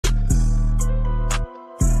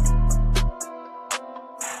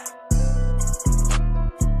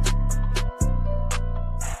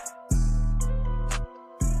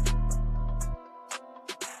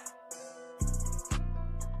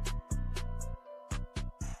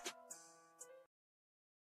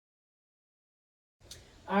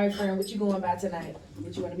All right, friend, what you going by tonight?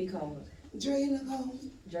 What you want to be called? Drea Nicole.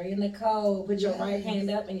 Drea Nicole. Put your right hand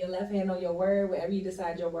up and your left hand on your word, wherever you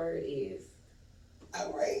decide your word is.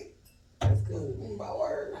 All right. That's good. My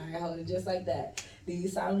word. All right, hold it just like that. Do you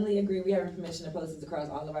solemnly agree we have permission to post this across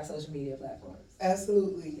all of our social media platforms?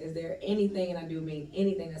 Absolutely. Is there anything, and I do mean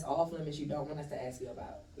anything, that's off limits you don't want us to ask you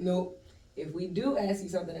about? Nope. If we do ask you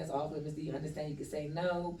something that's off limits, do you understand you can say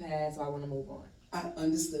no, pass, or I want to move on? I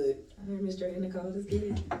understood. All right, Miss Drea Nicole, let's get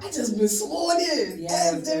it. I just been sworn in.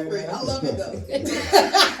 Yeah, That's different. I love it though.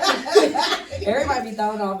 Everybody be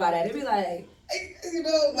thrown off by that. They be like, you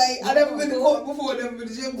know, like I never been to court before, never been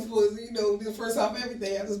to jail before. So, you know, the first time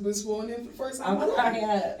everything. I just been sworn in for the first time. I'm cracking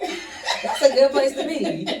up. That's a good place to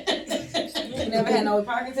be. You never had no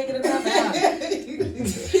parking ticket or nothing.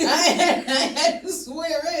 I had to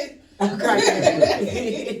swear in. I'm cracking up.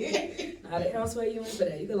 Nah, they don't swear you in for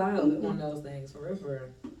that. You can lie on one of those things, for real,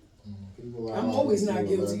 for real. I'm always not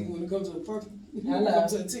guilty when it comes to a parking. When it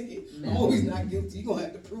comes to a ticket, I'm always not guilty. You're gonna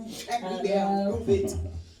have to track me down. Prove it.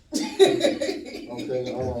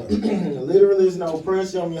 Okay, literally there's no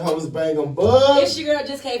pressure. I'm your host, Bang 'em Bug. It's your girl,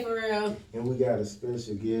 Just K for real. And we got a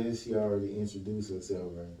special guest. She already introduced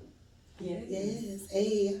herself, right? Yes.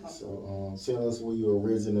 Hey. So, tell us where you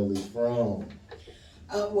originally from.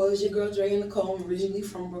 Well, it's your girl Drea Nicole. I'm originally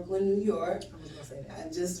from Brooklyn, New York. I was gonna say that. I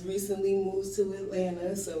just recently moved to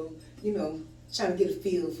Atlanta, so you know, trying to get a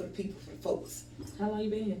feel for the people, for the folks. How long you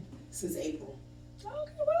been here? Since April.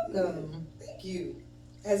 Okay, welcome. Thank you.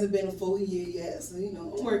 Hasn't been a full year yet, so you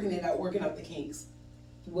know, I'm working it out, working out the kinks.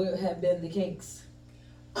 What have been the kinks?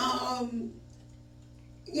 You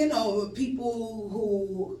know, people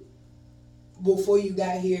who before you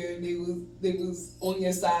got here, they was on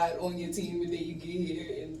your side, on your team, and then you get here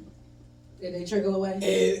and Did they trickle away? and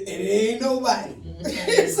it ain't nobody.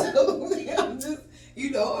 Mm-hmm. So I'm just,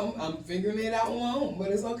 you know, I'm figuring it out on my own,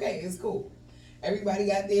 but it's okay, it's cool. Everybody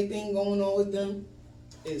got their thing going on with them.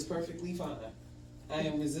 It's perfectly fine. I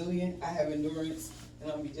am resilient. I have endurance,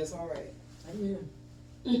 and I'll be just all right. Amen.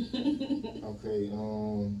 Okay,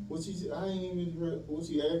 what you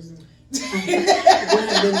asking? What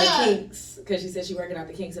have been the kinks? Because she said she working out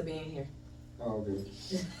the kinks of being here. Oh, okay.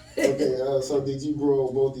 Okay, so did you grow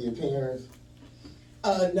up both of your parents?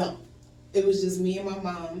 No. It was just me and my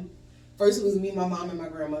mom. First it was me, my mom, and my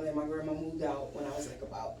grandmother, and my grandma moved out when I was like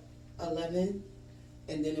about 11.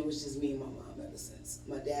 And then it was just me and my mom ever since.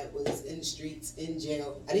 My dad was in the streets, in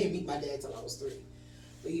jail. I didn't meet my dad till I was 3.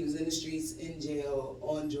 But he was in the streets, in jail,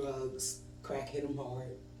 on drugs. Crack hit him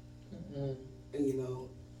hard. Mm-hmm. And you know,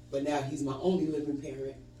 but now he's my only living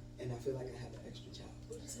parent. And I feel like I have an extra child.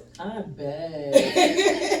 I bet.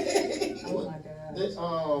 Oh my God.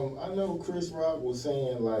 I know Chris Rock was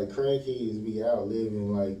saying like crackheads be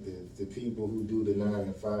outliving like the people who do the 9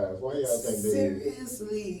 to 5. Why y'all think that is?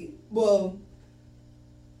 Seriously. Well,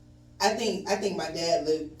 I think my dad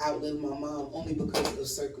outlived my mom only because of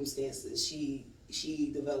circumstances. She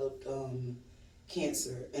developed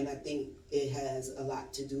cancer, and I think it has a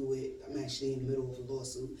lot to do with, I'm actually in the middle of a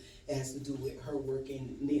lawsuit, it has to do with her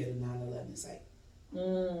working near the 9/11 site.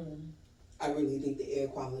 I really think the air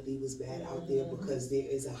quality was bad out there because there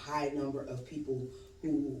is a high number of people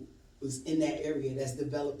who was in that area that's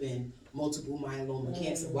developing multiple myeloma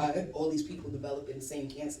cancer. Why all these people developing the same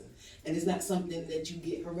cancer? And it's not something that you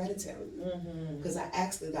get hereditary. Because I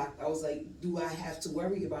asked the doctor, I was like, do I have to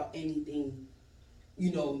worry about anything?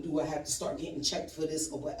 You know, do I have to start getting checked for this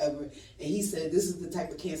or whatever? And he said, this is the type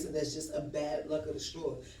of cancer that's just a bad luck of the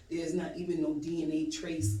straw. There's not even no DNA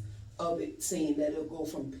trace of it saying that it'll go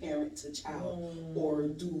from parent to child or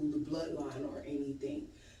do the bloodline or anything.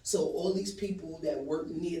 So all these people that work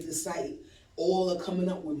near the site, all are coming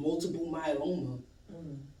up with multiple myeloma.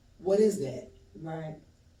 What is that? Right.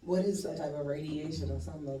 What is Some that? type of radiation or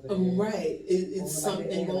something over there. Right. It's something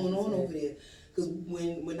like going on over there. Because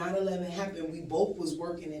when 9/11 happened, we both was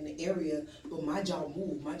working in the area, but my job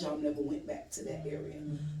moved. My job never went back to that area.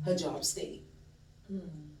 Her job stayed.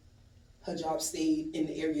 Her job stayed in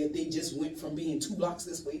the area. They just went from being 2 blocks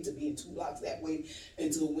this way to being 2 blocks that way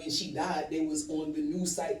until when she died, they was on the new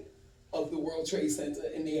site of the World Trade Center,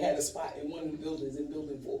 and they had a spot in one of the buildings in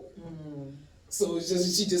Building 4. So it's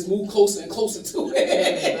just she just moved closer and closer to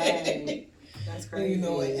it. Right. That's crazy. And, you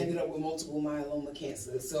know, it ended up with multiple myeloma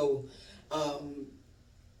cancer. So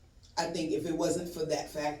I think if it wasn't for that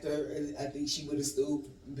factor, I think she would have still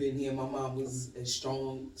been here. My mom was a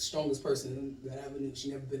strongest person that I ever knew. She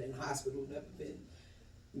never been in the hospital,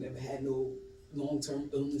 never had no long-term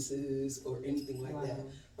illnesses or anything like that.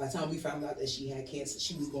 By the time we found out that she had cancer,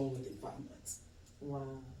 she was gone within 5 months.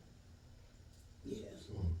 Wow. Yeah.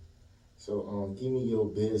 So give me your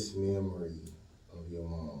best memory of your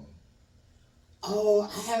mom? Oh,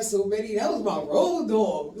 I have so many. That was my road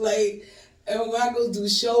dog. Like, and when I go do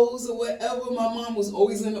shows or whatever, my mom was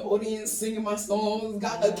always in the audience singing my songs,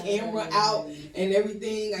 got her camera out and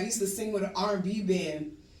everything. I used to sing with an R&B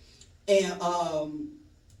band, and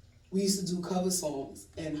we used to do cover songs.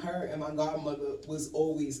 And her and my godmother was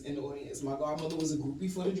always in the audience. My godmother was a groupie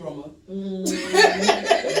for the drummer.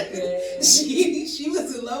 She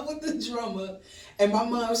was in love with the drummer, and my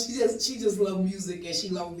mom she just loved music and she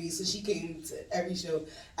loved me, so she came to every show.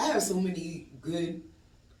 I have so many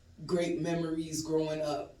great memories growing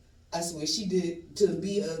up. I swear she did. To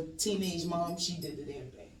be a teenage mom, she did the damn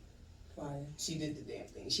thing. Fire. She did the damn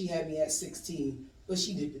thing. She had me at 16, but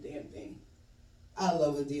she did the damn thing. I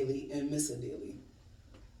love her dearly and miss her dearly.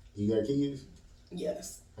 You got kids?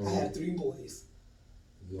 Yes, I have 3 boys.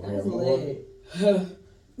 You don't have more?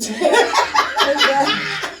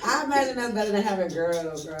 I imagine that's better than having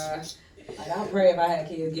girls, bro. Like, I pray if I had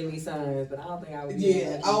kids, give me sons, but I don't think I would.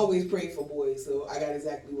 Yeah, I always prayed for boys, so I got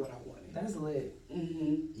exactly what I wanted. That's lit.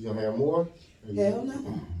 Mm-hmm. You don't have more? Hell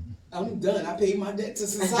no. I'm done. I paid my debt to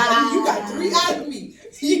society. You got 3 out of me.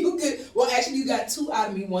 You got 2 out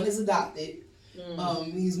of me. One is adopted.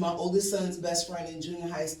 He's my oldest son's best friend in junior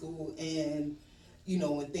high school, and you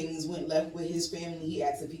know, when things went left with his family, he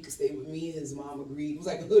asked if he could stay with me. His mom agreed. It was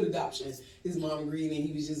like a hood adoption. His mom agreed, and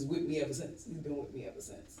he was just with me ever since. He's been with me ever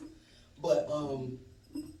since. But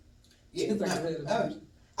yeah,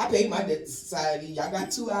 I paid my debt to society. Y'all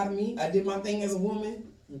got 2 out of me. I did my thing as a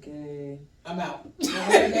woman. Okay. I'm out.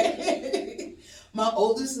 My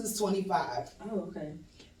oldest is 25. Oh, okay.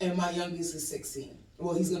 And my youngest is 16.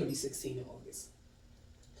 Well, he's gonna be 16 in August.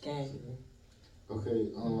 Gang. Okay,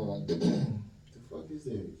 the fuck is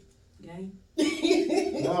that? Gang?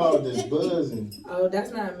 No, this buzzing. Oh,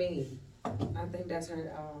 that's not me. I think that's her,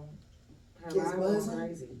 her It's live buzzing?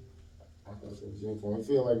 crazy. I thought it was your phone. I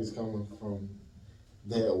feel like it's coming from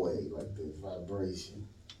that way, like the vibration.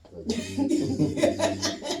 Like,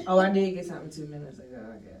 Oh, I did get something 2 minutes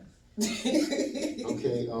ago, I guess.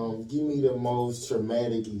 okay, give me the most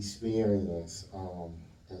traumatic experience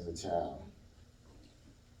as a child.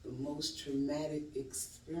 The most traumatic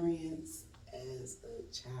experience as a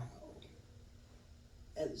child.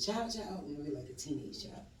 As a child, or maybe like a teenage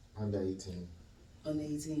child. Under 18. Under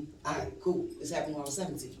 18. Alright, cool. This happened when I was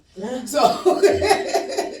 17. Yeah. So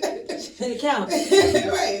It counts.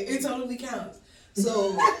 right, it totally counts.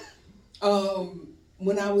 So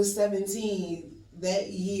when I was 17, that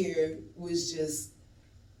year was just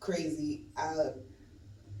crazy.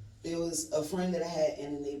 There was a friend that I had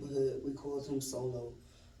in the neighborhood. We called him Solo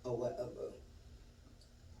or whatever.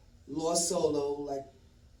 Lost Solo,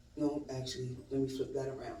 no, actually, let me flip that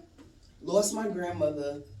around. Lost my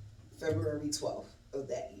grandmother February 12th of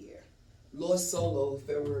that year. Lost Solo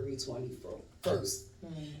February 21st.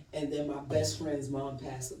 And then my best friend's mom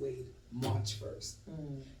passed away March 1st.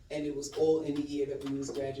 And it was all in the year that we was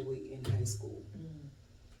graduating high school.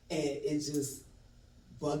 And it just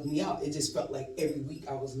bugged me out. It just felt like every week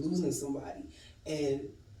I was losing somebody. And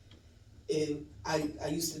I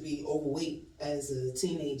used to be overweight as a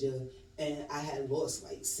teenager, and I had lost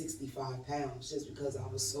like 65 pounds just because I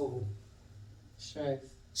was so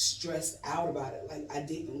stressed out about it. Like, I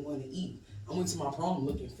didn't want to eat. I went to my prom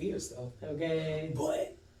looking fierce though. Okay.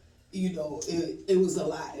 But, you know, it was a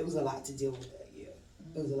lot. It was a lot to deal with that year.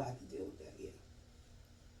 It was a lot to deal with that year.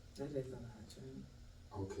 That is a lot, true.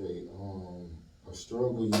 Okay, a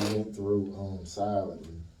struggle you went through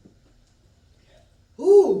silently.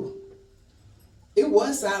 Ooh. It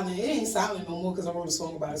was silent. It ain't silent no more because I wrote a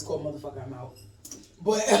song about it. It's called Motherfucker, I'm Out.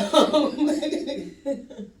 But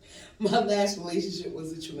my last relationship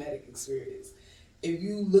was a traumatic experience. If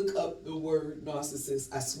you look up the word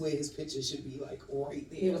narcissist, I swear his picture should be like right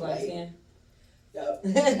there. He was like, skin? Yep.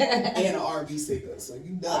 And an R&B singer, so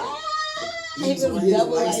you know. He was on his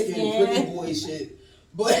double light light skin, skin. pretty boy shit.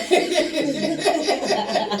 But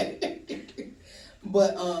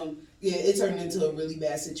yeah, it turned into a really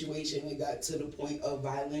bad situation. It got to the point of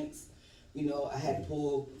violence. You know, I had to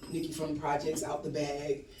pull Nikki from the projects out the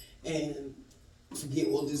bag and forget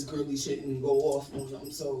all this girly shit and go off on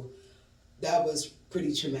them. So that was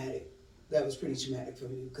pretty traumatic. That was pretty traumatic for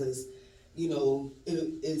me because, you know,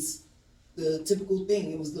 it's the typical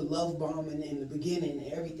thing. It was the love bombing in the beginning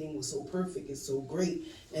and everything was so perfect and so great.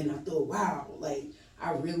 And I thought, wow, like,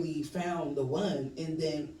 I really found the one. And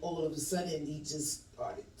then all of a sudden he just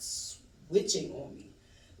started switching on me.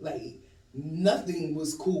 Like, nothing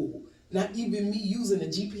was cool. Not even me using a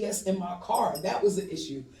GPS in my car. That was the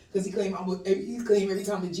issue. Because he claimed every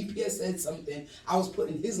time the GPS said something, I was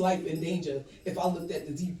putting his life in danger if I looked at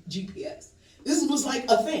the GPS. This was like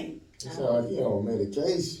a thing. It sound like you on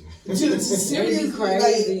medication. Just seriously,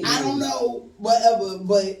 crazy. like, I don't know, whatever,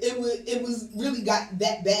 but it was really got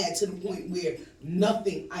that bad to the point where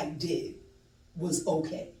nothing I did was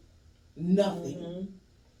okay. Nothing.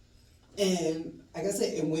 And like I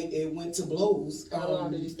said, it went to blows. How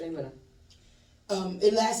long did you stay with him?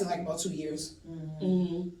 It lasted like about 2 years.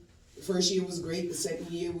 The first year was great. The second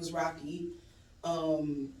year was rocky.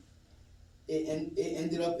 It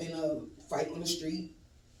ended up in a fight on the street.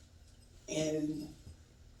 And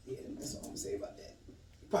yeah, that's all I'm gonna say about that.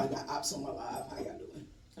 Probably got ops on my live. How y'all doing?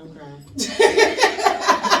 Okay.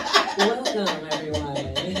 Welcome, everyone.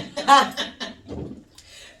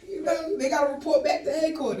 You know, they gotta report back to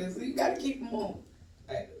headquarters, so you gotta keep them on.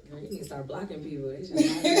 Right. Girl, you need to start blocking people. They should not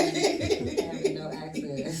have no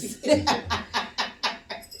access.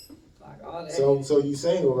 Block all that. So you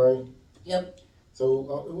single, right? Yep. So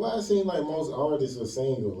why it seems like most artists are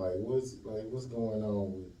single? What's going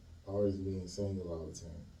on with artists being single all the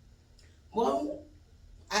time? Well,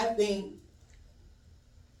 I think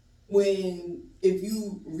if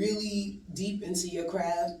you really deep into your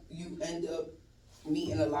craft, you end up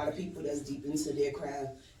meeting a lot of people that's deep into their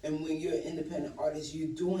craft. And when you're an independent artist,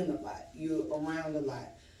 you're doing a lot. You're around a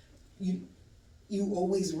lot. You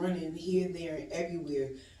always running here, there, and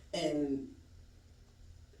everywhere. And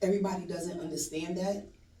everybody doesn't understand that.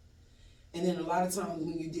 And then a lot of times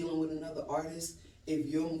when you're dealing with another artist, if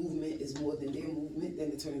your movement is more than their movement,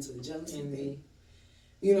 then it turns into a jealousy thing.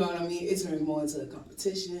 You know what I mean? It turns more into a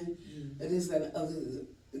competition. It is that other.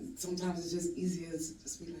 Sometimes it's just easier to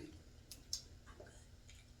just be like,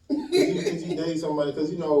 Could you date somebody?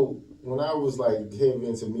 Because, you know, when I was, like, heavy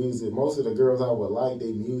into music, most of the girls I would like,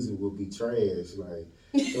 their music would be trash. Like,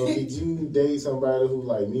 so did you date somebody who,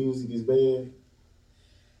 like, music is bad?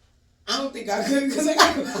 I don't think I could, because I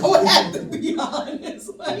would have to be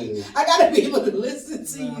honest. Like, I got to be able to listen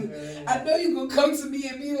to you. I know you're going to come to me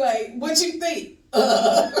and be like, what you think?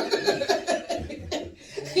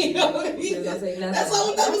 You know what I mean? That's a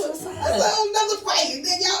whole nother fight. And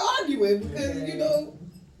then y'all arguing because, you know,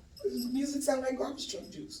 music sound like garbage truck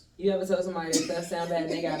juice. You ever told somebody that stuff sound bad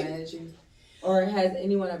and they got mad at you? Or has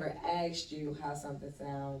anyone ever asked you how something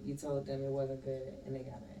sound, you told them it wasn't good and they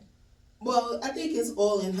got mad? Well, I think it's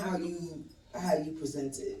all in how you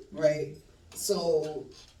present it, right? So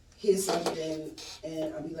here's something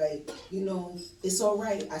and I'll be like, you know, it's all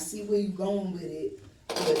right. I see where you're going with it,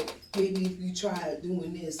 but maybe if you try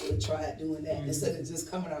doing this or try doing that instead of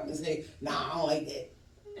just coming out and say, nah, I don't like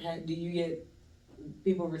that. Do you get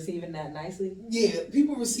people receiving that nicely? Yeah,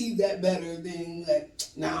 people receive that better than like,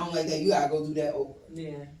 nah, I don't like that. You gotta go do that over.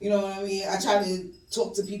 Yeah. You know what I mean? I try to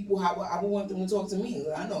talk to people how I would want them to talk to me.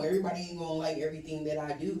 I know everybody ain't gonna like everything that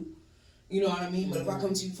I do. You know what I mean? But if I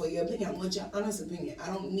come to you for your opinion, I want your honest opinion. I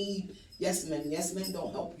don't need yes men. Yes men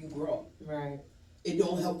don't help you grow. Right. It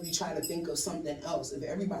don't help you try to think of something else. If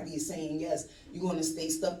everybody is saying yes, you're gonna stay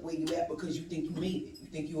stuck where you at because you think you made it. You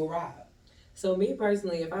think you arrived. So me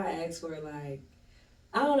personally, if I ask for like,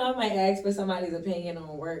 I don't know, I might ask for somebody's opinion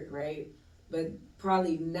on work, right? But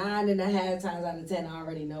probably 9.5 times out of 10, I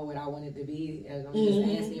already know what I want it to be, and I'm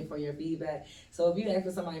just asking for your feedback. So if you ask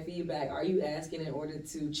for somebody's feedback, are you asking in order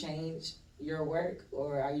to change your work,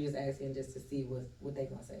 or are you just asking just to see what they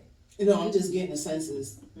gonna say? You know, I'm just getting the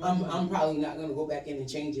senses. I'm probably not gonna go back in and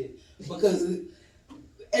change it because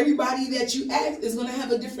everybody that you ask is gonna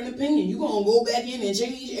have a different opinion. You gonna go back in and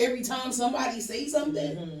change every time somebody say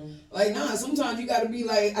something? Like, nah, sometimes you gotta be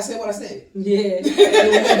like, I said what I said. Yeah.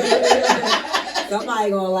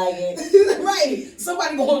 Somebody gonna like it. Right.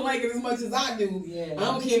 Somebody gonna like it as much as I do. Yeah. I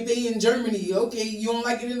don't care if they in Germany. Okay, you don't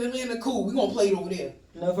like it in Atlanta, cool. We gonna play it over there.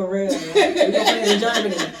 No, for real. We gonna play it in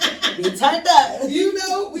Germany. Be turned up. You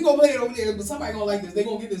know, we gonna play it over there, but somebody gonna like this. They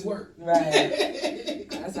gonna get this work. Right.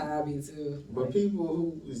 That's how I be too. But people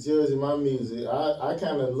who is judging my music, I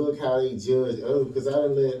kind of look how they judge others because I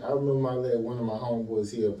remember I let one of my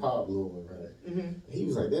homeboys hear Pop Lord, right? He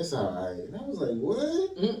was like, "That's all right," and I was like,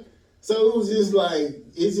 "What?" So it was just like,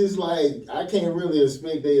 it's just like I can't really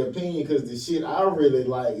expect their opinion because the shit I really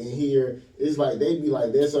like and hear, it's like they be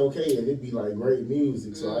like, "That's okay," and it be like great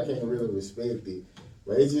music, so I can't really respect it.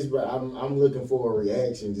 But it's just, but I'm looking for a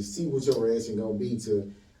reaction to see what your reaction gonna be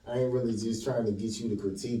to. I ain't really just trying to get you to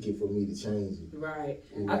critique it for me to change it. Right.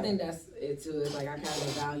 You know? I think that's it too. It's like I kind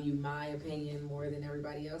of value my opinion more than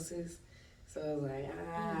everybody else's. So it's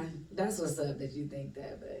like, that's what's up that you think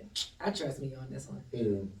that, but I trust me on this one.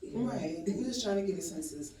 Yeah. Right. I'm just trying to get a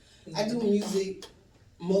senses. I do music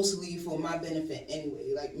mostly for my benefit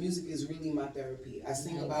anyway. Like, music is really my therapy. I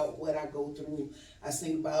sing about what I go through. I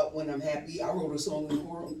sing about when I'm happy. I wrote a song in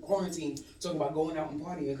quarantine talking about going out and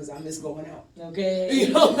partying because I miss going out. Okay. You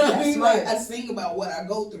know what I mean? Smart. Like, I sing about what I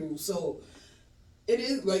go through. So it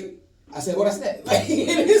is like, I said what I said. Like,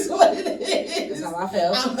 it is what it is. That's how I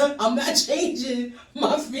felt. I'm not changing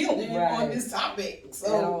my feeling on this topic.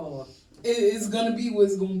 So at all. it's gonna be what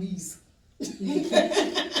it's gonna be.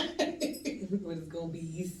 What it's gonna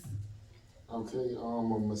be. Okay,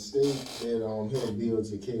 a mistake that helped build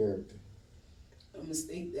your character. A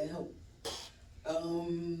mistake that helped. A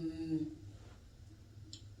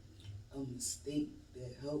mistake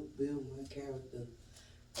that helped build my character.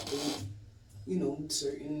 I think, you know,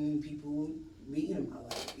 certain people being in my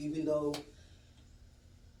life, even though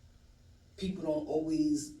people don't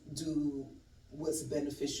always do what's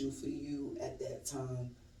beneficial for you at that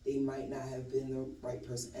time. They might not have been the right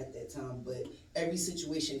person at that time, but every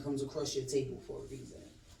situation comes across your table for a reason.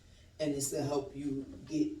 And it's to help you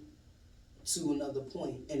get to another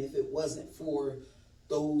point. And if it wasn't for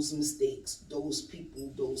those mistakes, those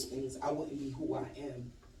people, those things, I wouldn't be who I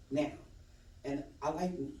am now. And I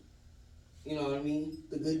like me. You know what I mean?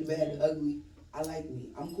 The good, the bad, the ugly. I like me.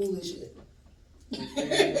 I'm cool as shit.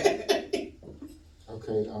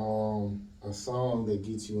 Okay, a song that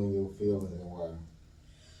gets you in your feelings and why.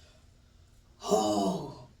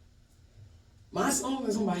 Oh, my song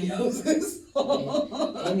is somebody else's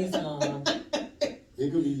song. Any song.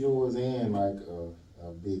 It could be yours and like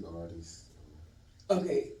a big artist.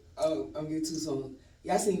 Okay, I'm gonna get two songs.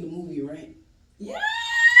 Y'all seen the movie, right? Yeah.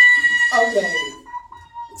 Okay,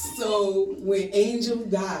 so when Angel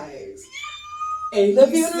dies and The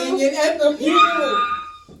he's funeral? singing at the funeral,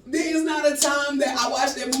 there is not a time that I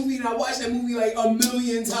watch that movie, and I watch that movie like a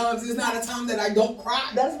million times. There's not a time that I don't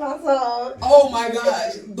cry. That's my song. Oh my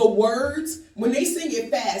gosh, the words, when they sing it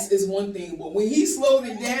fast is one thing, but when he slowed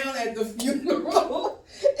it down at the funeral,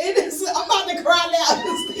 it is, I'm about to cry now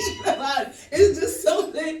just thinking about it. It's just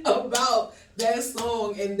something about that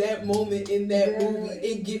song and that moment in that movie.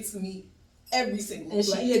 It gets me every single And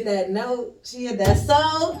time. she hit that note. She hit that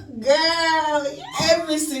song. Girl.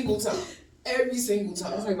 Every single time. Every single That's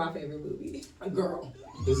time. like my favorite movie. Girl.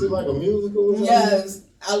 Is it like a musical or something? Yes,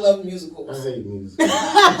 I love I musicals. hate music.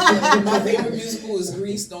 My favorite musical is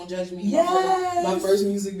Grease, Don't Judge Me. Yes. My first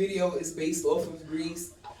music video is based off of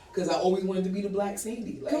Grease because I always wanted to be the Black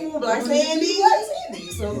Sandy. Like, Come on, Black I wanted to be Sandy. Black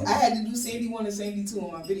Sandy. So I had to do Sandy 1 and Sandy 2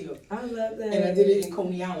 on my video. I love that. And I did it in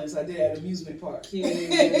Coney Island, so I did it at an amusement park. Cute.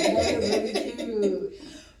 That was really cute.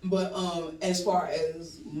 But as far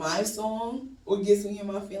as my song, what gets me in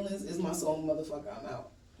my feelings is my song Motherfucker I'm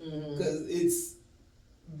Out. Because it's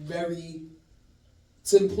very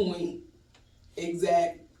to the point,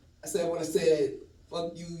 exact. I said what I said.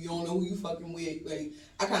 Fuck you, you don't know who you fucking with. Like,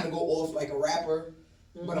 I kind of go off like a rapper,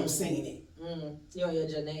 but I'm saying it. You on your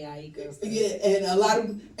Janae Aiko stuff. Yeah, and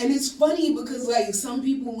and it's funny because like some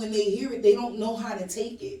people when they hear it, they don't know how to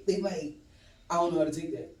take it. They like, I don't know how to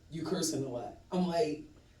take that. You cursing a lot. I'm like,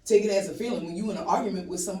 take it as a feeling. When you in an argument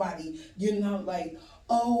with somebody, you're not like,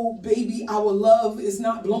 oh baby, our love is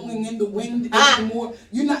not blowing in the wind anymore.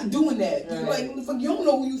 You're not doing that. You're like, what the fuck? You don't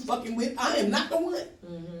know who you fucking with. I am not the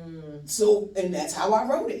one. So, and that's how I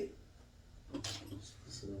wrote it.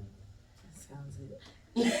 Sounds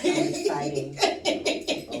exciting.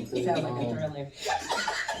 Okay, Sounds like a thriller.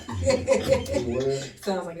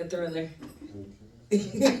 Sounds like a thriller.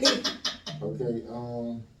 Okay,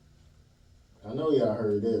 I know y'all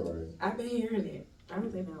heard that, right? I've been hearing it. I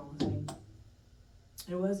don't think that was me.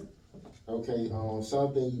 It wasn't. Okay,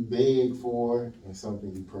 something you begged for and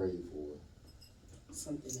something you prayed for.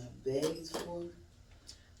 Something I begged for.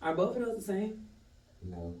 Are both of those the same?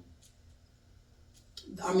 No.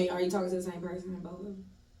 I mean, are you talking to the same person in both of them?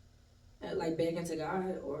 Like begging to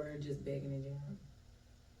God or just begging in general?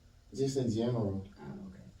 Just in general. Oh,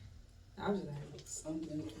 okay. I was just asking.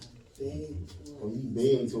 Something I begged for. When you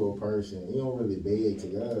beg to a person, you don't really beg to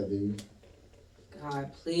God, do you?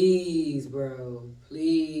 God, please, bro.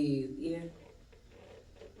 Please. Yeah.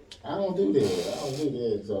 I don't do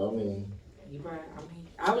that. So, I mean. You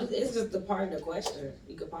probably, it's just a part of the question.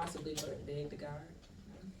 You could possibly beg to God.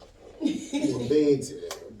 You beg to,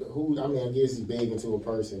 I guess you begging to a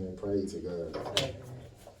person and pray to God.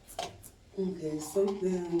 Okay,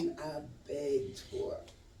 something I begged for.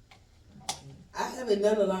 I haven't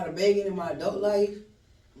done a lot of begging in my adult life,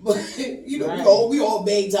 but you know, Right. we all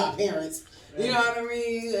beg to our parents. Right. You know what I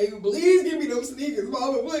mean? Like, please give me those sneakers,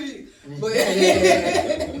 mama, please. But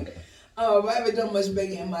I haven't done much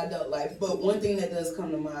begging in my adult life. But one thing that does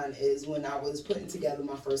come to mind is when I was putting together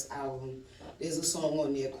my first album, there's a song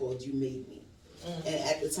on there called "You Made Me," And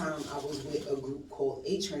at the time, I was with a group called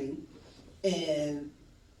A-Train, and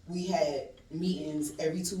we had meetings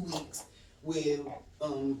every 2 weeks where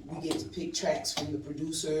we get to pick tracks from the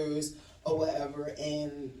producers or whatever,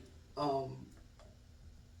 and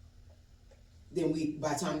then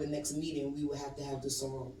by the time the next meeting, we would have to have the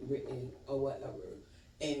song written or whatever,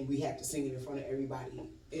 and we had to sing it in front of everybody.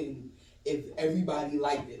 And if everybody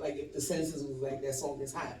liked it, like if the census was like, that song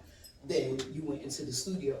is hot, then you went into the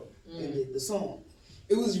studio and did the song.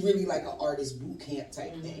 It was really like an artist boot camp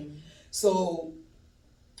type thing. So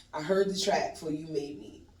I heard the track for You Made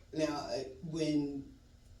Me. Now, when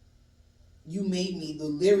You Made Me, the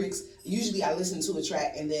lyrics, usually I listen to a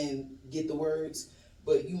track and then get the words,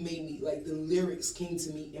 but You Made Me, like the lyrics came to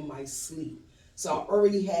me in my sleep. So I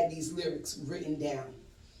already had these lyrics written down.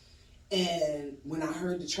 And when I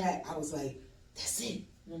heard the track, I was like, that's it.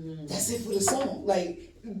 That's it for the song.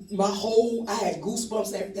 Like, I had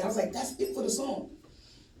goosebumps and everything. I was like, that's it for the song.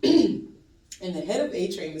 And the head of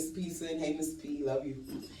A-Train, Mr. Peterson, hey, Mr. P, love you.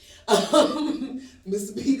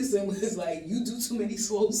 Mr. Peterson was like, you do too many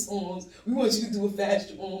slow songs. We want you to do a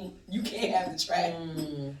fast one. You can't have the track.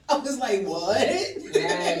 I was like, what?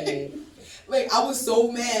 Right. Like, I was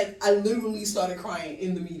so mad, I literally started crying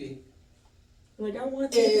in the meeting. Like, I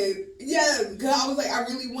want this. And yeah, because I was like, I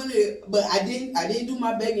really wanted it, but I didn't do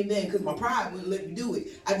my begging then because my pride wouldn't let me do it.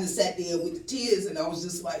 I just sat there with the tears and I was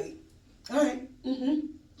just like, all right,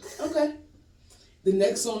 okay. The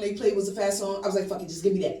next song they played was a fast song. I was like, fuck it, just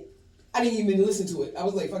give me that. I didn't even listen to it. I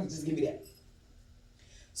was like, fuck it, just give me that.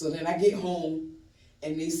 So then I get home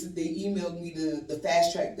and they emailed me the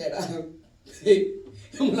fast track that I played.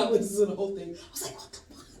 And when I listened to the whole thing, I was like, what the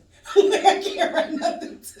fuck? I'm like, I can't write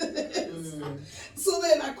nothing to this. So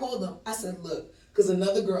then I called them. I said, look, because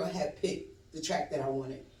another girl had picked the track that I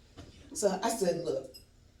wanted. So I said, look,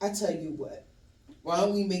 I tell you what, why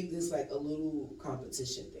don't we make this like a little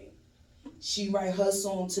competition thing? She write her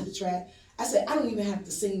song to the track. I said, I don't even have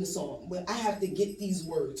to sing the song, but I have to get these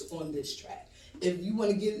words on this track. If you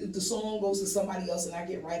want to if the song goes to somebody else and I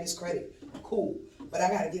get writer's credit, cool. But I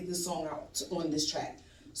got to get this song out on this track.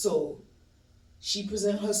 So she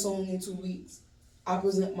present her song in 2 weeks. I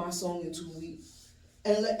present my song in 2 weeks.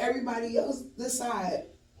 And let everybody else decide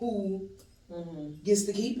who gets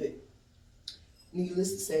to keep it.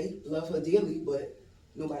 Needless to say, love her dearly, but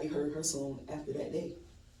nobody heard her song after that day.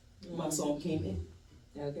 My song came in.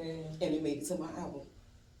 Okay. And it made it to my album.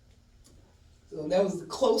 So that was the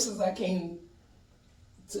closest I came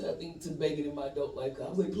to, I think, to begging in my adult life. I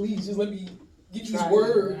was like, please, just let me get these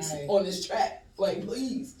words on this track. Like,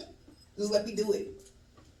 please, just let me do it.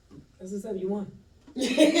 That's what's up, you won.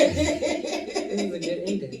 This is a good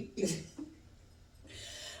ending.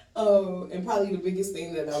 And probably the biggest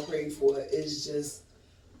thing that I prayed for is just,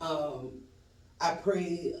 I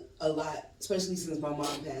prayed a lot, especially since my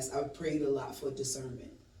mom passed, I prayed a lot for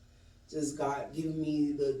discernment. Just God give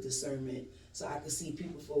me the discernment so I could see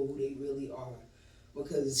people for who they really are.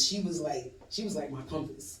 Because she was like my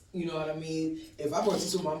compass. You know what I mean? If I brought you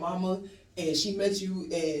to my mama and she met you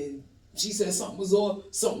and she said something was off,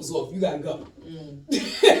 you gotta go.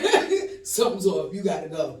 Something's off, you gotta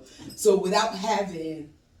go. So without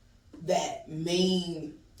having that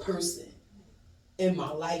main person in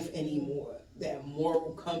my life anymore, that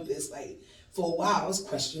moral compass, like for a while I was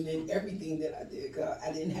questioning everything that I did. Cause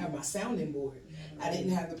I didn't have my sounding board. I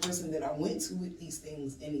didn't have the person that I went to with these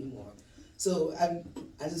things anymore. So I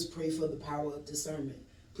just pray for the power of discernment.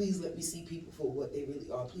 Please let me see people for what they really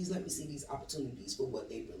are. Please let me see these opportunities for what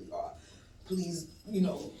they really are. Please,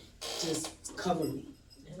 just cover me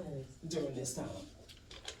during this time.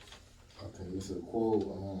 Okay, it's a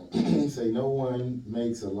quote. Say, no one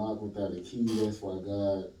makes a lock without a key. That's why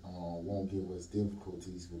God won't give us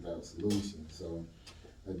difficulties without solutions. So,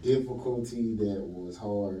 a difficulty that was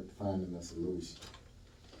hard finding a solution.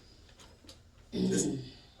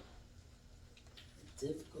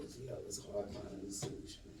 Difficulty that was hard finding a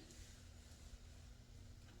solution.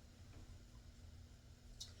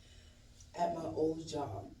 At my old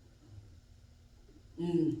job, I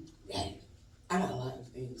got a lot of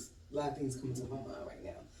things coming to my mind right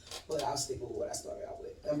now, but I'll stick with what I started out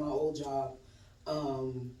with. At my old job,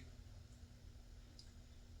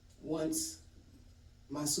 once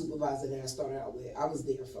my supervisor that I started out with, I was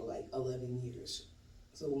there for like 11 years.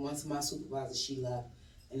 So once my supervisor, she left,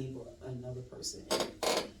 and he brought another person in.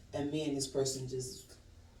 And me and this person just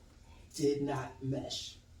did not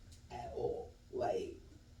mesh at all. Like,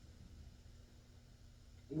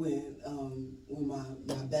 when my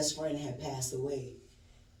best friend had passed away,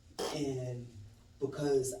 and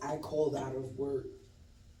because I called out of work,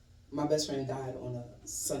 my best friend died on a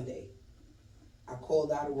Sunday. I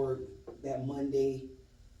called out of work that Monday,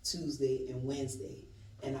 Tuesday, and Wednesday.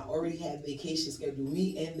 And I already had vacation scheduled.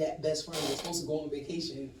 Me and that best friend were supposed to go on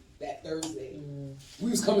vacation that Thursday.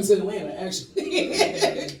 We was coming to Atlanta, actually.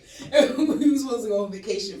 And we was supposed to go on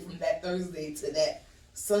vacation from that Thursday to that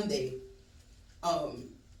Sunday.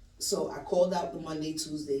 So I called out the Monday,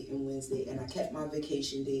 Tuesday, and Wednesday, and I kept my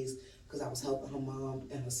vacation days because I was helping her mom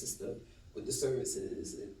and her sister with the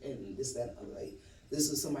services and this, that, and other. Like,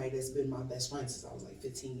 this is somebody that's been my best friend since I was like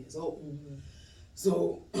 15 years old.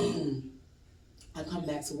 So I come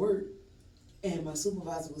back to work, and my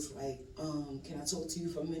supervisor was like, can I talk to you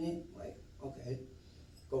for a minute? Like, okay.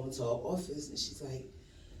 Go into her office, and she's like,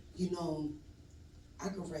 you know, I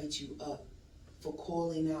could write you up for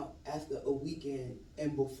calling out after a weekend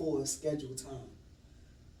and before scheduled time.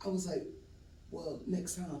 I was like, well,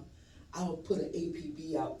 next time I'll put an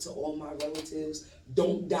APB out to all my relatives.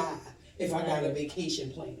 Don't die if I got a vacation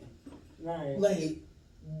plan. Right. Like,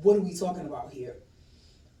 what are we talking about here?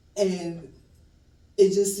 And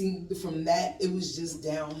it just seemed from that, it was just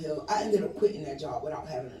downhill. I ended up quitting that job without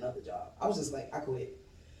having another job. I was just like, I quit.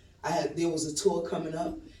 There was a tour coming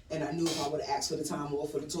up, and I knew if I would have asked for the time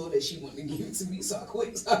off for the tour that she wouldn't give it to me, so I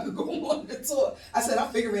quit so I could go on the tour. I said, I'll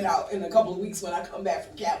figure it out in a couple of weeks when I come back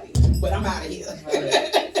from Cali, but I'm out of here.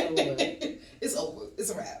 Right. It's over.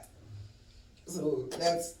 It's a wrap. So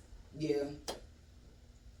that's, yeah,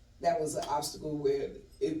 that was an obstacle where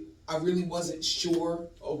I really wasn't sure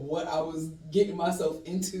of what I was getting myself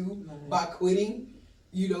into by quitting,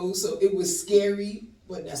 you know, so it was scary,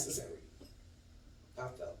 but necessary, I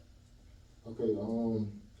felt. Okay,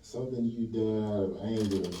 something you done out of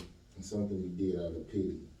anger and something you did out of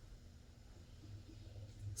pity.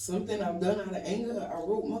 Something I've done out of anger, I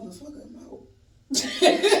wrote motherfucker out.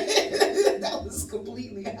 That was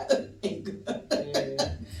completely out of anger.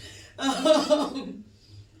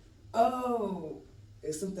 Oh,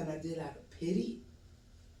 it's something I did out of pity.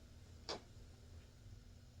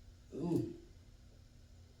 I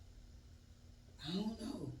don't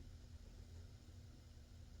know.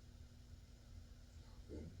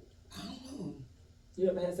 You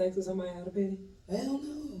ever had sex with somebody out of pity? Hell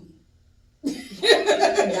no.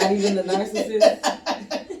 Not even the narcissist?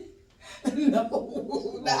 No,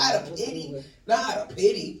 not out of pity. Not out of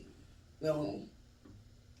pity. No.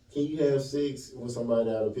 Can you have sex with somebody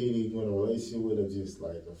out of pity if you're in a relationship with or just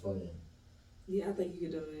like a friend? Yeah, I think you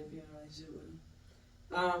could do it if you're in a relationship with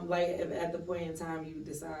them. Like if at the point in time you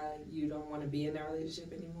decide you don't want to be in that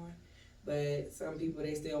relationship anymore, but some people,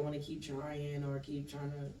 they still want to keep trying or keep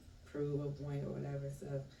trying to prove a point or whatever.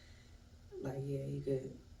 So, like, yeah, you could,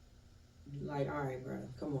 like, all right, bro,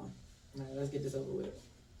 come on, like, let's get this over with.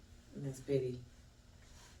 And that's pity.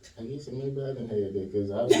 I guess maybe I didn't have that because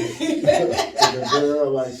I was the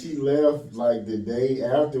girl, like, she left like the day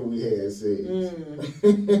after we had sex.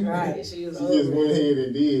 Right, she was she over just went ahead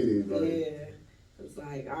and did it. Like, yeah, it's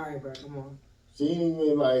like, all right, bro, come on. She didn't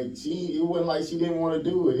even like it wasn't like she didn't want to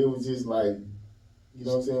do it. It was just like, you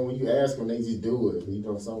know what I'm saying, when you ask them, they just do it. You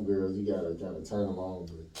know, some girls you gotta kind of turn them on,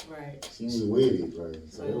 but right. She was with it, like,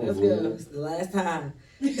 so it let's was go. It's the last time.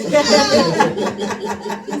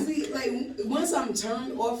 See, like, once I'm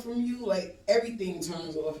turned off from you, like, everything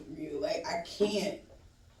turns off from you. Like, I can't,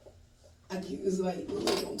 it's like,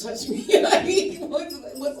 don't touch me. Like, once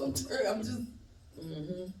I'm turned, I'm just,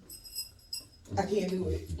 I can't do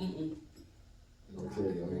it.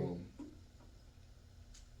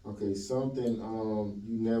 Okay, something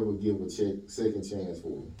you never give a second chance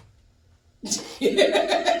for. That's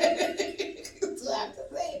what I have to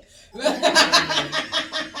say.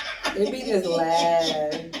 It be this laugh.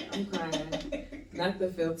 I'm crying. Not the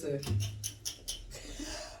filter.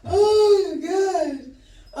 Oh God.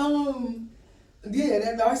 Yeah,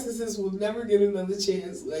 that narcissist will never get another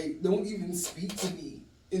chance. Like, don't even speak to me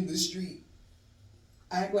in the street.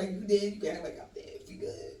 I act like you dead, you act like I'm dead. We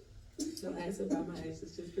good. Don't ask about my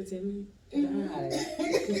exes, just pretend you died.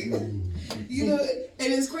 You know,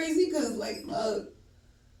 and it's crazy because, like,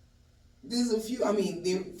 there's a few, I mean,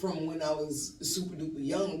 they're from when I was super duper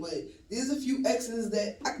young, but there's a few exes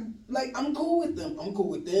that, I'm cool with them. I'm cool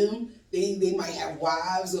with them. They might have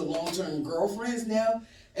wives or long-term girlfriends now,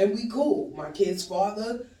 and we cool. My kid's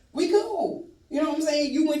father, we cool. You know what I'm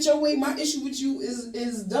saying? You went your way, my issue with you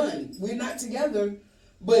is done. We're not together,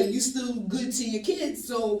 but you still good to your kids,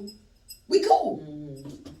 so we cool.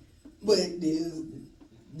 But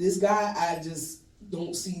this guy, I just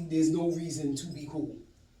don't see, there's no reason to be cool.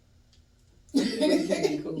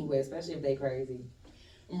 Be cool with, especially if they crazy.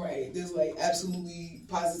 Right. There's like absolutely,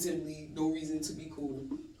 positively no reason to be cool.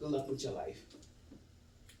 Good luck with your life.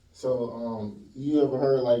 So, you ever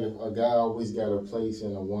heard like a guy always got a place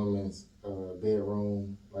in a woman's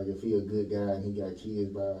bedroom? Like if he a good guy and he got kids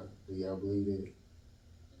by, do y'all believe that?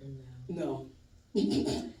 No.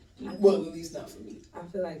 Well, at least not for me. I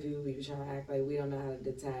feel like people be trying to act like we don't know how to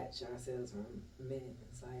detach ourselves from men.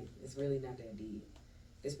 It's like, it's really not that deep.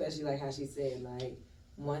 Especially like how she said, like,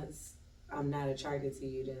 once I'm not attracted to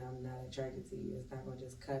you, then I'm not attracted to you. It's not going to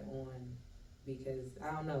just cut on because,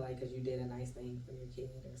 I don't know, like, because you did a nice thing for your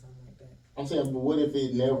kid or something like that. I'm saying, but what if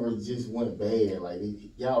it never just went bad? Like,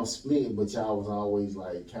 y'all split, but y'all was always,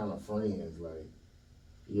 like, kind of friends. Like,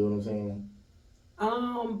 you know what I'm saying?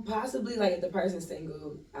 Possibly, like, if the person's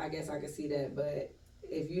single, I guess I could see that. But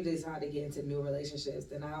if you decide to get into new relationships,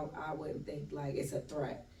 then I wouldn't think, like, it's a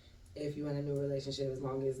threat if you're in a new relationship as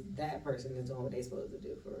long as that person is doing what they're supposed to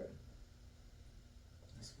do, for real.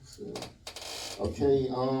 That's what's up. Okay,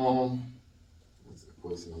 what's the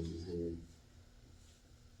question I just had?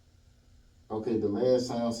 Okay, the last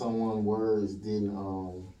time someone's words didn't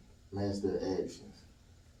match their actions.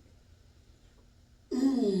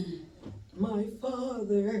 My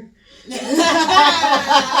father.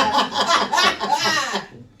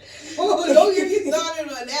 Oh, don't get me started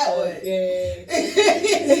on that one. Okay.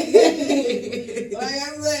 Like I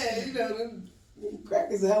said, you know, crack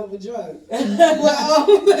is a hell of a drug.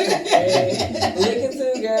 Look at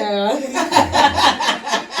you, girl.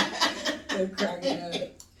 I'm cracking up.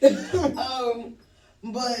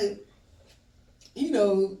 But you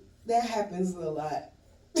know that happens a lot.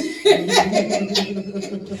 It's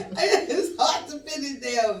hard to pin it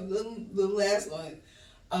down. The last one,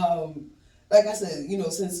 like I said, you know,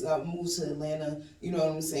 since I moved to Atlanta, you know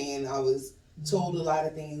what I'm saying. I was told a lot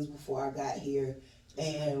of things before I got here,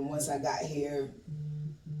 and once I got here,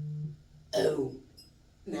 oh,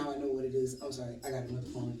 now I know what it is. I'm sorry, I got another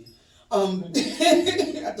phone again.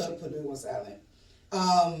 I thought I put it on silent.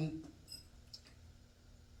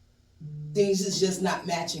 Things is just not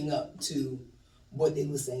matching up to what they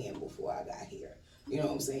were saying before I got here. You know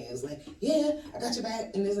what I'm saying? It's like, yeah, I got your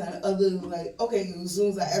back, and this and the other. Like, okay, as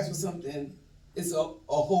soon as I ask for something, it's a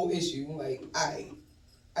whole issue. Like, I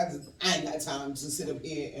ain't got time to sit up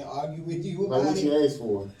here and argue with you about like what it. you asked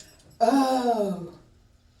for? Oh,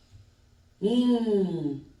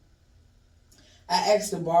 I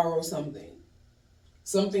asked to borrow something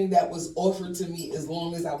that was offered to me as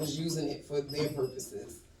long as I was using it for their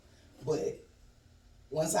purposes. But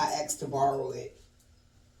once I asked to borrow it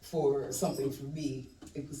for something for me,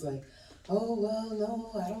 it was like, oh, well,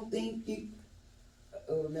 no, I don't think you.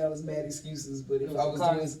 Oh, that was mad excuses. But if I was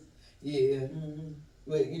doing, yeah. Mm-hmm.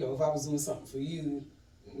 But, you know, if I was doing something for you,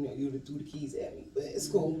 you know, you would have threw the keys at me. But it's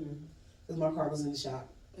cool. Because my car was in the shop.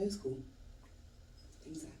 It's cool.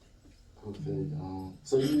 Things happen. Okay.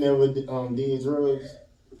 So you never did drugs?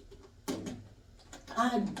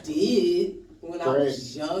 I did when I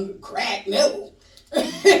was younger. Crack, no.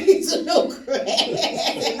 So no crack.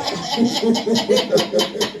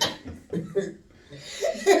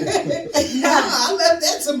 Nah, I left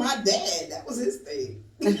that to my dad. That was his thing.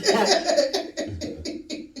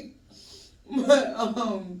 But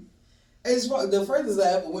as far the furthest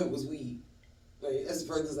I ever went was weed. Like that's the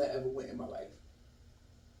furthest I ever went in my life.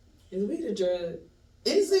 Is weed a drug?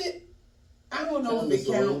 Is it? I don't know if it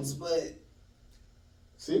counts, but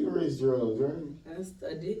cigarettes drugs, right? That's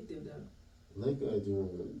addictive though. Liquor drug.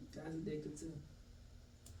 That's addictive too.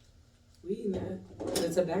 Weed not. The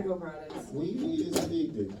tobacco products. Weed is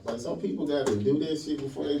addictive. Like some people got to do that shit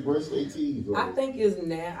before they brush their teeth. Like. I think it's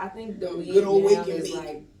now. I think the weed good old now is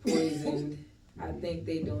like poisoned. I think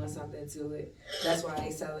they doing something to it. That's why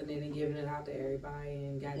they selling it and giving it out to everybody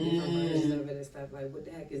and got different versions of it and stuff. Like what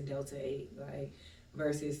the heck is Delta 8? Like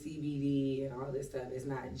versus CBD and all this stuff. It's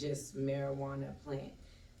not just marijuana plant.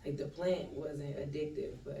 Like the plant wasn't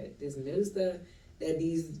addictive, but this new stuff that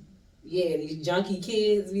these junkie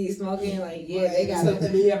kids be smoking, like they got stuff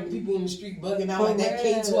that be having people in the street bugging out like that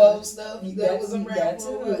K12 stuff. That was around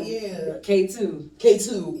for yeah.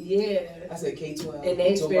 K2. Yeah. I said K12. And they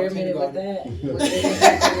experimented with that.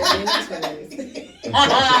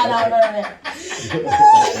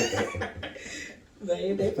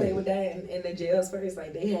 They played with that in the jails first.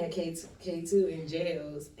 Like they had K2 in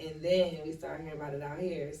jails, and then we started hearing about it out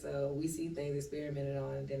here. So we see things experimented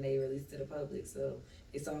on, and then they released to the public. So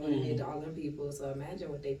it's all what it did to all them people. So imagine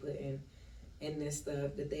what they put in this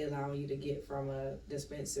stuff that they allow you to get from a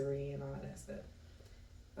dispensary and all that stuff.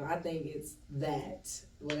 So I think it's that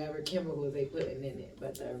whatever chemicals they putting in it,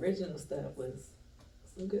 but the original stuff was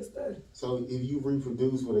some good stuff. So if you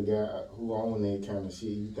reproduce with a guy who own that kind of shit,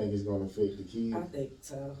 you think it's gonna affect the kids? I think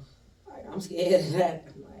so. Like I'm scared of that.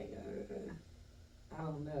 I'm like, I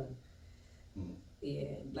don't know.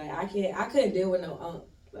 Yeah, like I couldn't deal with no unk.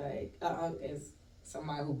 Like unk is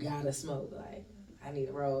somebody who gotta smoke. Like, I need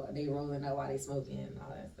to roll. They rolling up while they smoking and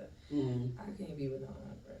all that stuff. Mm-hmm. I can't be with no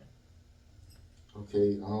one, bro.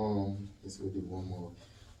 Okay, let's go do one more.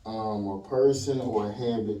 A person or a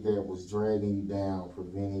habit that was dragging you down,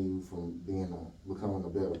 preventing you from becoming a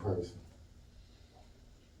better person.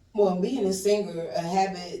 Well, being a singer, a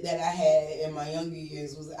habit that I had in my younger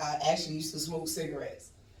years was I actually used to smoke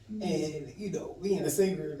cigarettes. And, being a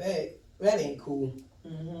singer, that ain't cool.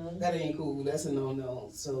 Mm-hmm. That ain't cool. That's a no-no.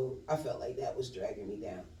 So I felt like that was dragging me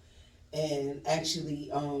down. And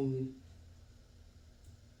actually,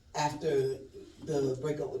 after the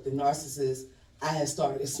breakup with the narcissist, I had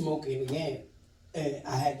started smoking again. And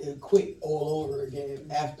I had to quit all over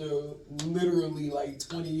again after literally like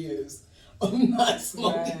 20 years of not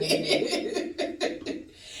smoking. Right.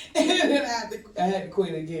 And then I had to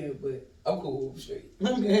quit again, but I'm cool, I'm straight.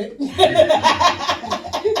 I'm good.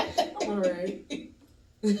 I'm alright.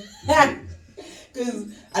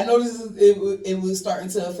 Because I noticed it was starting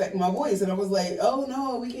to affect my voice, and I was like, oh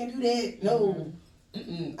no, we can't do that. No.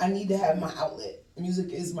 Mm-hmm. I need to have my outlet.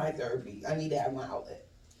 Music is my therapy. I need to have my outlet.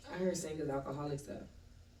 I heard singers alcoholics though.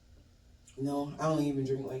 No, I don't even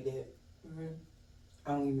drink like that. Mm-hmm.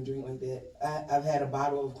 I don't even drink like that. I've had a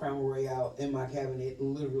bottle of Crown Royale in my cabinet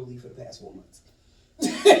literally for the past 4 months.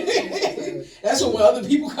 That's when other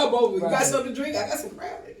people come over. You got something to drink? I got some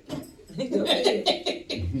Crown. Go get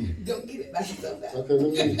it. Go get it. Knock yourself out. Okay,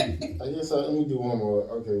 let me do one more.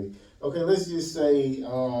 Okay, let's just say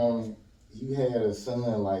you had a son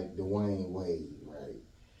like Dwayne Wade, right?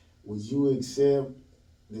 Would you accept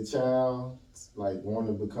the child like want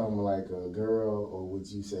to become like a girl, or would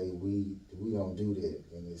you say we don't do that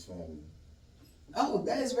in this family? Oh,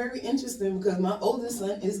 that is very interesting because my oldest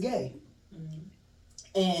son is gay. Mm-hmm.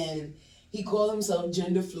 And he called himself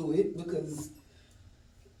gender fluid because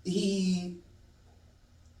it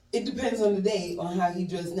depends on the day on how he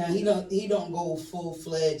dressed. Now he don't go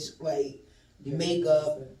full-fledged like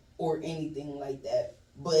makeup or anything like that,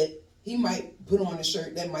 but he might put on a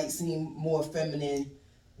shirt that might seem more feminine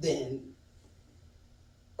than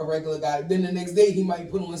a regular guy. Then the next day he might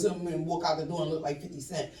put on something and walk out the door and look like 50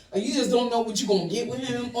 Cent. Like, you just don't know what you're gonna get with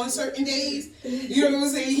him on certain days. You know what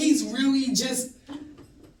I'm saying? He's really just,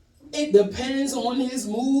 it depends on his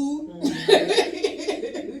mood.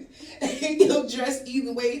 He'll dress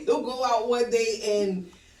either way. He'll go out one day and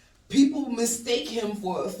people mistake him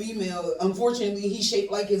for a female. Unfortunately, he's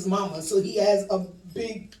shaped like his mama, so he has a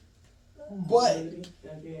big butt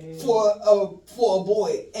for a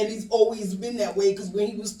boy, and he's always been that way. Because when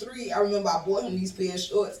he was 3, I remember I bought him these pair of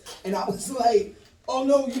shorts, and I was like, "Oh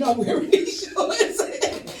no, you're not wearing these shorts."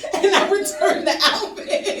 And I returned the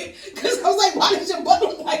outfit because I was like, "Why does your butt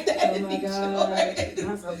look like that?" Oh my God,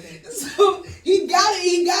 that's okay. So he got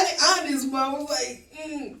it honest, but I was like,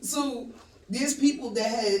 So there's people that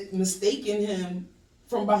had mistaken him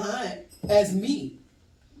from behind as me.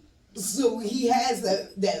 So he has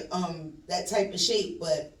that type of shape,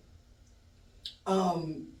 but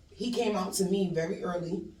he came out to me very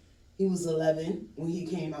early. He was 11 when he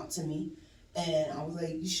came out to me, and I was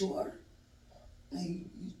like, "You sure? Like,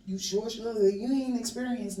 you sure? Like, you ain't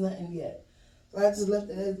experienced nothing yet." So I just left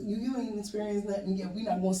it as, you ain't experienced nothing yet. We're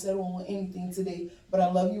not gonna settle on anything today, but I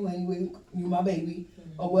love you anyway. You my baby,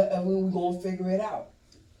 or whatever. We're gonna figure it out.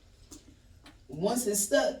 Once it's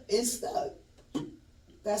stuck, it's stuck.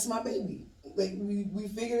 That's my baby. Like, we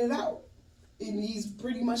figured it out. And he's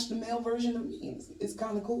pretty much the male version of me. It's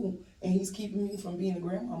kind of cool. And he's keeping me from being a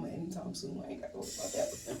grandmama anytime soon. I ain't got to worry about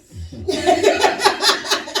that with him.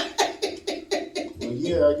 Well,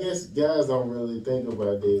 yeah, I guess guys don't really think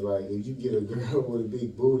about that. Like, if you get a girl with a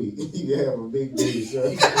big booty, you have a big booty, so.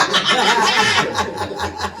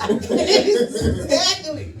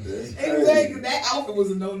 Exactly. That outfit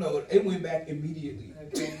was a no-no. It went back immediately.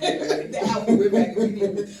 That outfit went back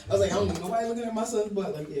immediately. I was like, I don't need nobody looking at my son's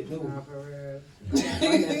butt like that. No. Nah, for real. Like,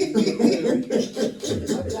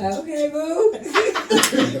 okay, boo.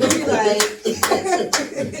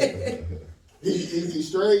 Is he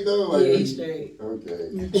straight though? Like, yeah, he's straight. Okay.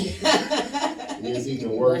 Yes, he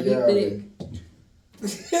can work like out.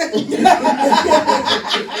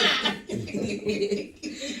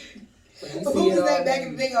 Who was that back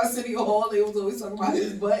in the day on City Hall? They was always talking about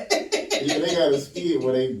his butt. Yeah, they got a skit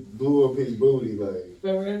where they blew up his booty, like.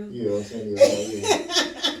 For real? Yeah, on City Hall.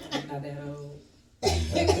 Yeah. Not that old.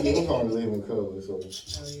 We're gonna live in color, so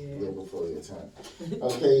live before your time.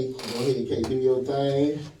 Okay, go ahead, Kate, do your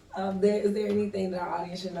thing. Is there anything that our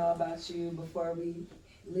audience should know about you before we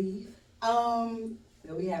leave?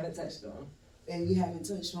 That we haven't touched on. And we haven't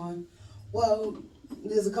touched on. Well,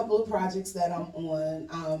 there's a couple of projects that I'm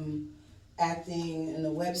on. acting in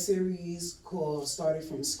a web series called Started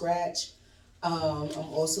From Scratch. I'm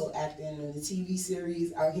also acting in a TV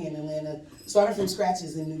series out here in Atlanta. Started From Scratch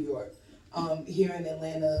is in New York. Here in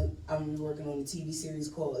Atlanta, I'm working on a TV series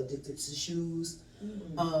called Addicted to Shoes.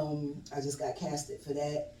 I just got casted for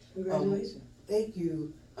that. Congratulations. Thank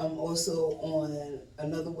you. I'm also on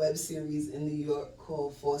another web series in New York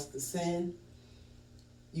called Forced to Sin.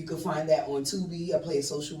 You can find that on Tubi. I play a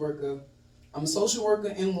social worker. I'm a social worker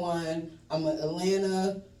in one. I'm an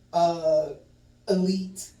Atlanta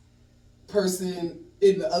elite person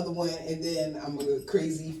in the other one, and then I'm a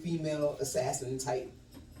crazy female assassin type.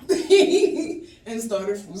 And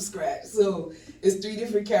started from scratch. So it's 3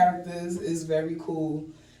 different characters. It's very cool.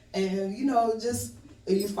 And just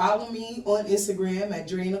if you follow me on Instagram at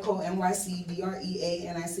Drea Nicole NYC, DreaNicole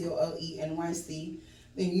NYC,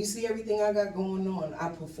 then you see everything I got going on. I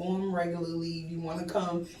perform regularly. You want to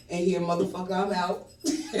come and hear motherfucker, I'm out.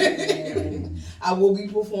 I will be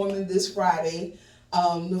performing this Friday.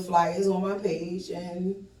 The flyer is on my page,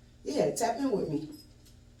 and yeah, tap in with me.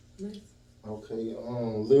 Nice. Okay,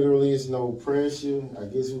 literally it's no pressure. I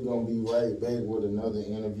guess we're gonna be right back with another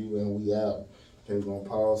interview and we out. Okay, we're gonna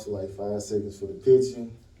pause for like 5 seconds for the picture.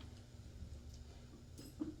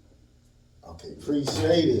 Okay,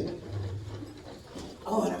 appreciate it.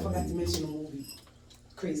 Oh, and I forgot to mention the movie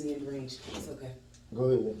Crazy and Deranged. It's okay. Go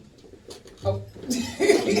ahead. Oh.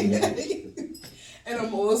 And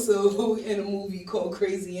I'm also in a movie called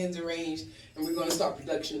Crazy and Deranged, and we're gonna start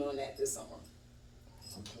production on that this summer.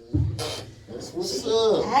 Okay, that's what's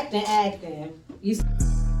up. Acting. You.